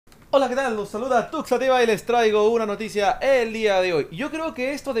Hola, ¿qué tal? Los saluda Duxativa y les traigo una noticia el día de hoy. Yo creo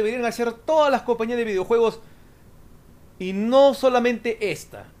que esto deberían hacer todas las compañías de videojuegos y no solamente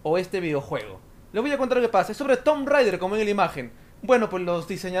esta o este videojuego. Les voy a contar qué pasa. Es sobre Tomb Raider, como en la imagen. Bueno, pues los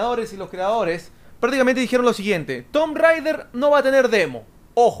diseñadores y los creadores prácticamente dijeron lo siguiente: Tomb Raider no va a tener demo.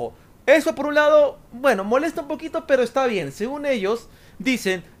 Ojo, eso por un lado, bueno, molesta un poquito, pero está bien. Según ellos,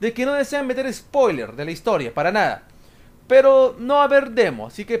 dicen de que no desean meter spoiler de la historia, para nada. Pero no va a haber demo,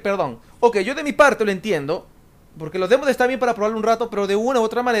 así que perdón. Ok, yo de mi parte lo entiendo, porque los demos están bien para probarlo un rato, pero de una u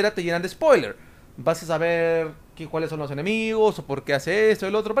otra manera te llenan de spoiler. Vas a saber cuáles son los enemigos, o por qué hace esto,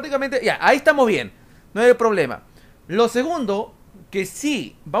 el otro. Prácticamente, ya, ahí estamos bien, no hay problema. Lo segundo, que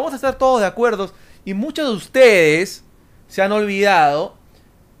sí, vamos a estar todos de acuerdo, y muchos de ustedes se han olvidado,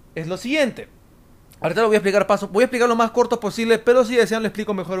 es lo siguiente. Ahorita lo voy a explicar paso, voy a explicar lo más corto posible, pero si desean lo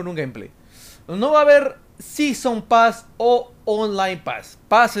explico mejor en un gameplay. No va a haber Season Pass o Online Pass,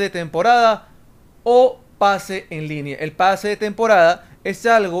 pase de temporada o pase en línea. El pase de temporada es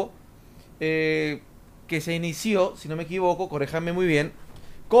algo que se inició, si no me equivoco, corréjame muy bien,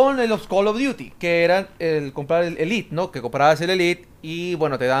 con los Call of Duty, que eran el comprar el Elite, ¿no? Que comprabas el Elite y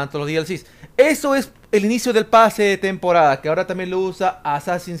bueno, te daban todos los DLCs. Eso es el inicio del pase de temporada, que ahora también lo usa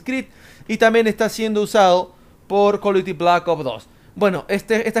Assassin's Creed y también está siendo usado por Call of Duty Black Ops 2. Bueno,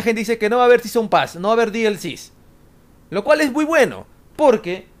 esta gente dice que no va a haber Season Pass, no va a haber DLCs. Lo cual es muy bueno,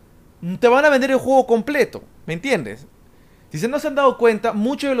 porque te van a vender el juego completo, ¿me entiendes? Si no se han dado cuenta,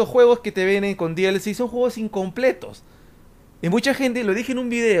 muchos de los juegos que te vienen con DLC son juegos incompletos. Y mucha gente, lo dije en un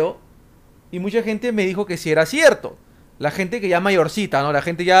video, y mucha gente me dijo que sí era cierto. La gente que ya mayorcita, ¿no? La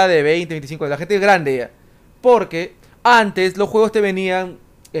gente ya de 20, 25, la gente grande ya. Porque antes los juegos te venían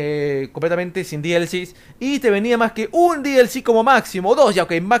completamente sin DLCs y te venía más que un DLC como máximo, dos, ya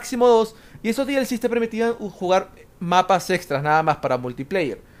ok, máximo dos, y esos DLCs te permitían jugar mapas extras nada más para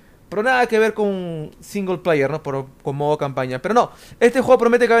multiplayer, pero nada que ver con single player, ¿no? Con modo campaña. Pero no, este juego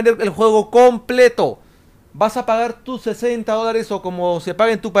promete que va a vender el juego completo. Vas a pagar tus $60 o como se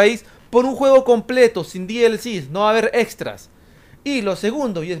paga en tu país por un juego completo, sin DLCs, no va a haber extras. Y lo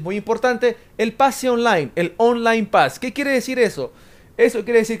segundo, y es muy importante, el pase online, el Online Pass. ¿Qué quiere decir eso? Eso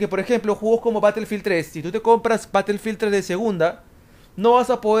quiere decir que, por ejemplo, juegos como Battlefield 3, si tú te compras Battlefield 3 de segunda, no vas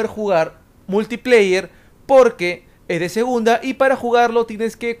a poder jugar multiplayer porque es de segunda y para jugarlo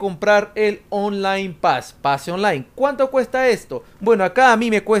tienes que comprar el Online Pass, pase online. ¿Cuánto cuesta esto? Bueno, acá a mí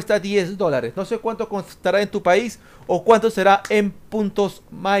me cuesta $10. No sé cuánto costará en tu país o cuánto será en puntos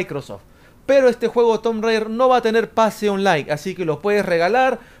Microsoft. Pero este juego Tomb Raider no va a tener pase online, así que lo puedes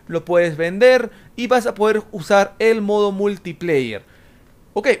regalar, lo puedes vender y vas a poder usar el modo multiplayer.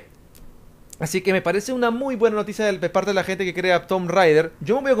 Ok, así que me parece una muy buena noticia de parte de la gente que crea Tomb Raider.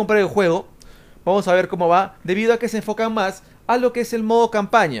 Yo me voy a comprar el juego, vamos a ver cómo va, debido a que se enfocan más a lo que es el modo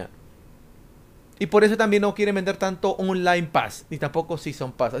campaña. Y por eso también no quieren vender tanto Online Pass, ni tampoco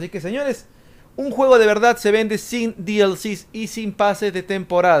Season Pass. Así que señores, un juego de verdad se vende sin DLCs y sin pases de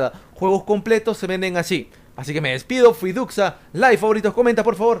temporada. Juegos completos se venden así. Así que me despido, fui Duxa, like, favoritos, comenta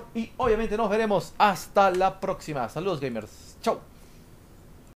por favor. Y obviamente nos veremos hasta la próxima. Saludos gamers, chau.